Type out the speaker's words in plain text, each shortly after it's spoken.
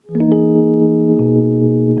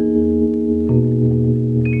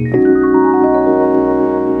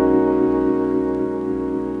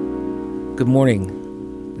Good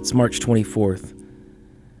morning. It's March 24th,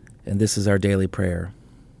 and this is our daily prayer.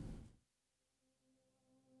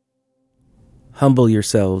 Humble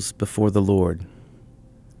yourselves before the Lord,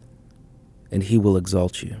 and He will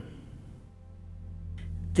exalt you.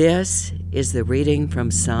 This is the reading from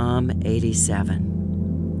Psalm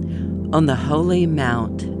 87. On the holy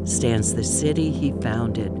mount stands the city He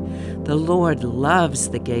founded. The Lord loves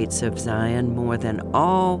the gates of Zion more than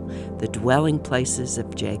all the dwelling places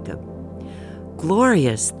of Jacob.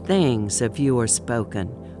 Glorious things of you are spoken,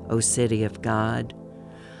 O city of God.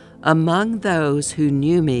 Among those who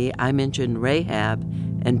knew me, I mentioned Rahab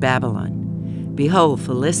and Babylon. Behold,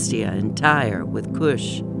 Philistia and Tyre with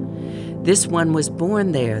Cush. This one was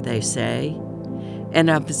born there, they say, and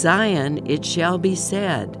of Zion it shall be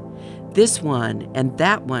said, this one and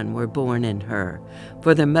that one were born in her,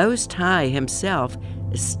 for the Most High Himself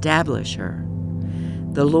established her.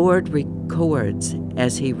 The Lord records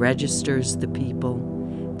as He registers the people,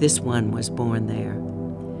 this one was born there.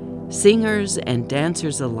 Singers and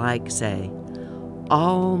dancers alike say,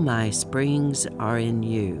 all my springs are in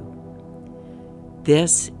you.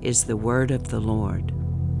 This is the word of the Lord.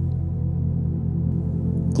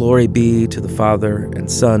 Glory be to the Father,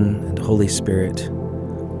 and Son, and Holy Spirit,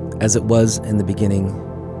 as it was in the beginning,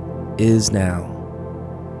 is now,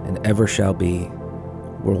 and ever shall be,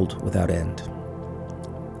 world without end.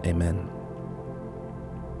 Amen.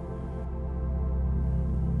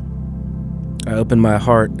 I open my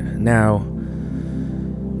heart now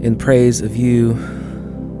in praise of you,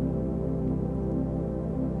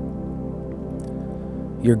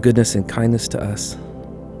 your goodness and kindness to us,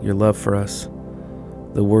 your love for us,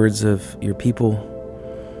 the words of your people.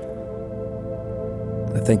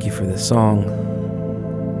 I thank you for this song,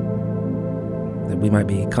 that we might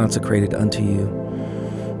be consecrated unto you.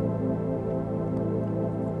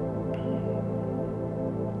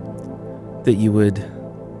 That you would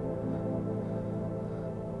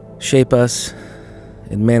shape us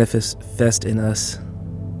and manifest in us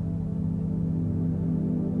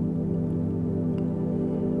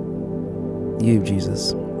you,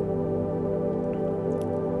 Jesus.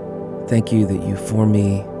 Thank you that you form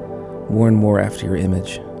me more and more after your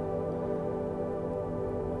image.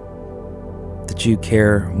 That you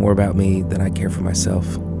care more about me than I care for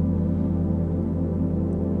myself.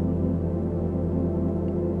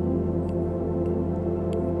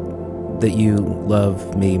 That you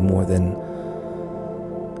love me more than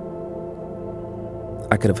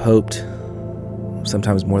I could have hoped,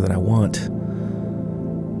 sometimes more than I want.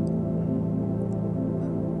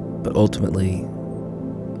 But ultimately,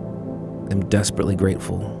 I'm desperately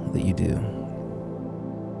grateful that you do.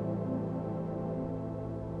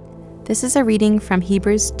 This is a reading from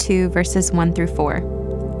Hebrews 2, verses 1 through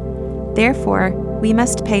 4. Therefore, we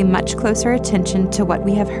must pay much closer attention to what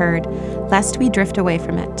we have heard, lest we drift away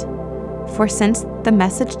from it. For since the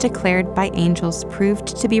message declared by angels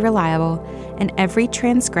proved to be reliable, and every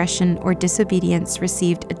transgression or disobedience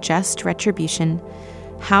received a just retribution,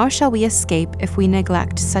 how shall we escape if we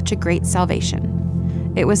neglect such a great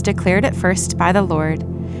salvation? It was declared at first by the Lord,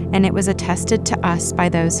 and it was attested to us by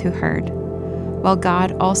those who heard. While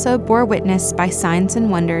God also bore witness by signs and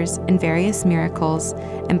wonders and various miracles,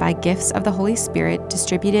 and by gifts of the Holy Spirit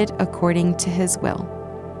distributed according to His will.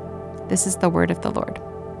 This is the word of the Lord.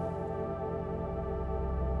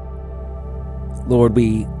 Lord,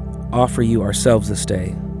 we offer you ourselves this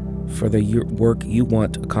day for the work you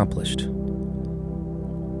want accomplished,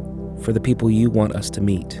 for the people you want us to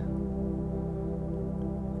meet,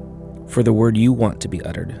 for the word you want to be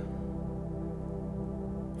uttered,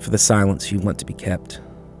 for the silence you want to be kept,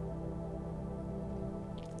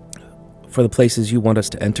 for the places you want us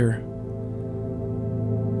to enter,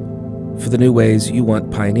 for the new ways you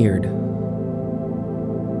want pioneered.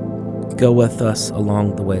 Go with us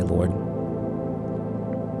along the way, Lord,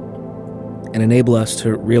 and enable us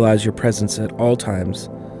to realize your presence at all times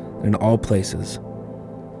and in all places.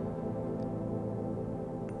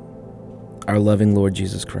 Our loving Lord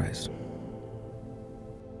Jesus Christ.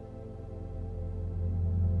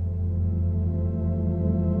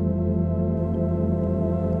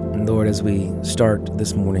 And Lord, as we start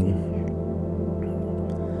this morning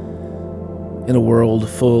in a world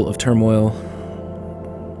full of turmoil,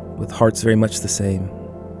 with hearts very much the same,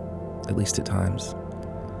 at least at times,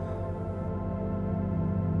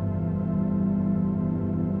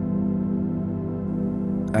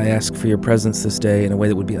 I ask for your presence this day in a way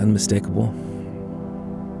that would be unmistakable.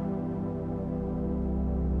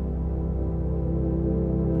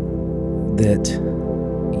 That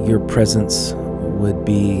your presence would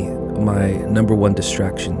be my number one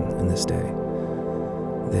distraction in this day.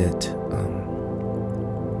 That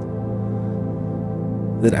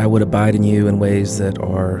that I would abide in you in ways that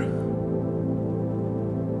are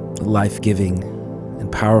life-giving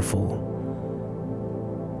and powerful,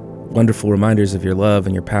 wonderful reminders of your love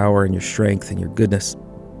and your power and your strength and your goodness.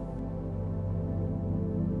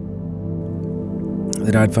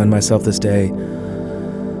 That I'd find myself this day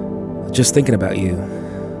just thinking about you,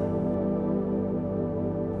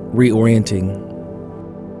 reorienting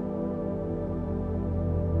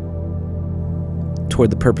toward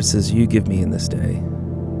the purposes you give me in this day.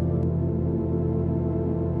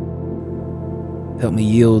 Help me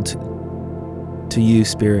yield to you,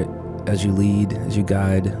 Spirit, as you lead, as you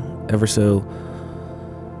guide, ever so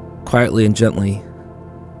quietly and gently.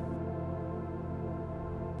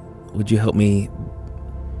 Would you help me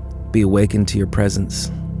be awakened to your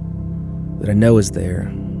presence that I know is there?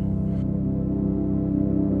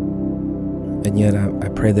 And yet I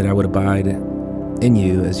pray that I would abide in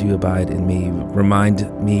you as you abide in me. Remind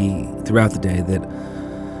me throughout the day that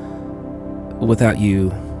without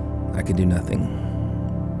you, I can do nothing.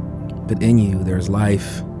 But in you, there is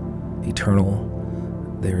life eternal.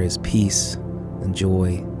 There is peace and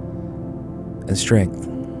joy and strength.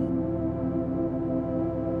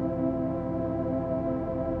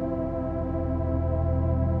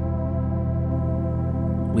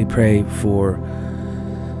 We pray for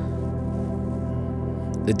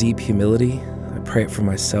a deep humility. I pray it for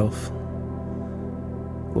myself.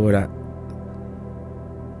 Lord, I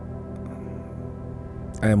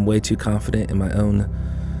am way too confident in my own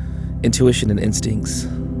intuition and instincts.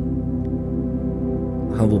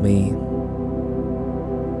 Humble me.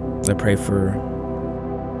 I pray for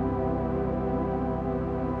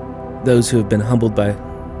those who have been humbled by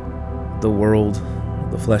the world,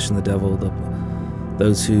 the flesh and the devil,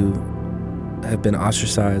 those who have been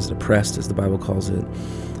ostracized, oppressed, as the Bible calls it,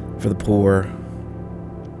 for the poor.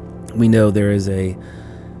 We know there is a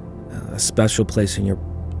special place in your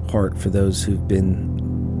heart for those who've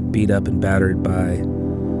been beat up and battered by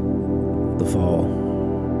the fall,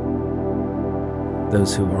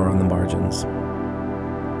 those who are on the margins.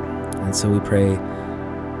 And so we pray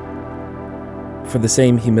for the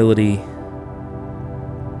same humility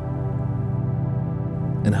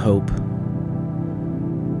and hope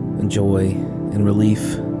and joy and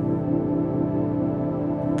relief.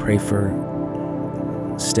 Pray for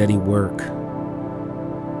steady work,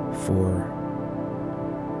 for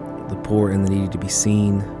the poor and the needy to be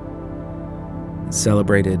seen,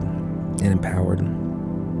 celebrated, and empowered.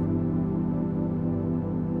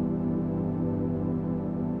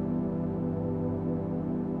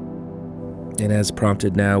 And as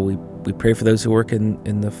prompted now, we pray for those who work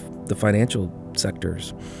in the financial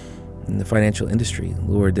sectors, in the financial industry.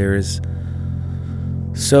 Lord, there is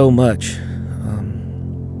so much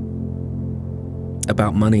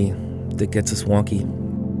about money that gets us wonky.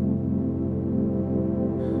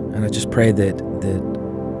 And I just pray that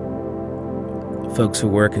folks who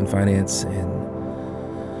work in finance and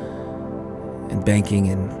banking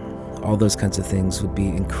and all those kinds of things would be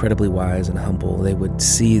incredibly wise and humble. They would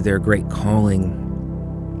see their great calling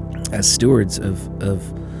as stewards of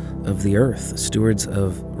the earth, stewards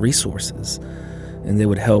of resources, and they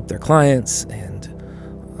would help their clients and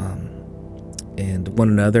one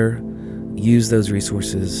another use those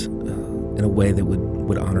resources in a way that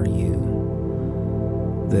would honor you.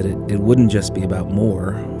 That it wouldn't just be about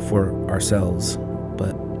more for ourselves,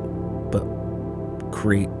 but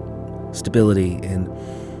create stability and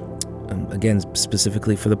again,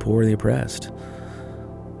 specifically for the poor and the oppressed.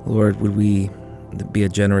 Lord, would we be a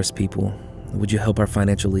generous people? Would you help our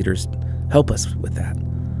financial leaders help us with that?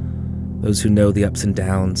 Those who know the ups and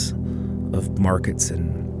downs of markets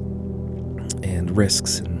and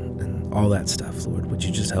risks and all that stuff, Lord, would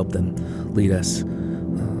you just help them lead us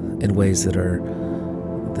in ways that are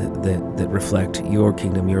that reflect your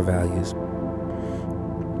kingdom, your values.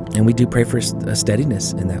 And we do pray for a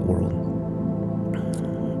steadiness in that world,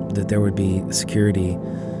 that there would be security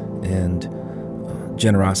and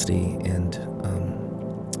generosity and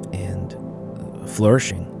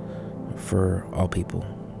flourishing for all people.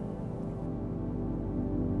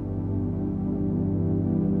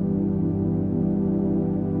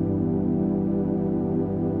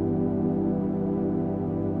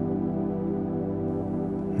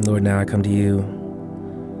 Lord, now I come to you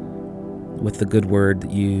with the good word that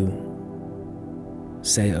you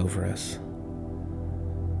say over us.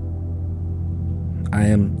 I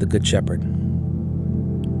am the good shepherd.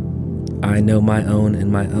 I know my own,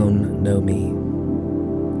 and my own know me,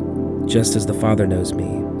 just as the Father knows me,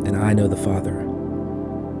 and I know the Father,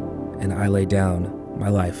 and I lay down my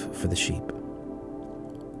life for the sheep.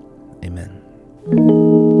 Amen.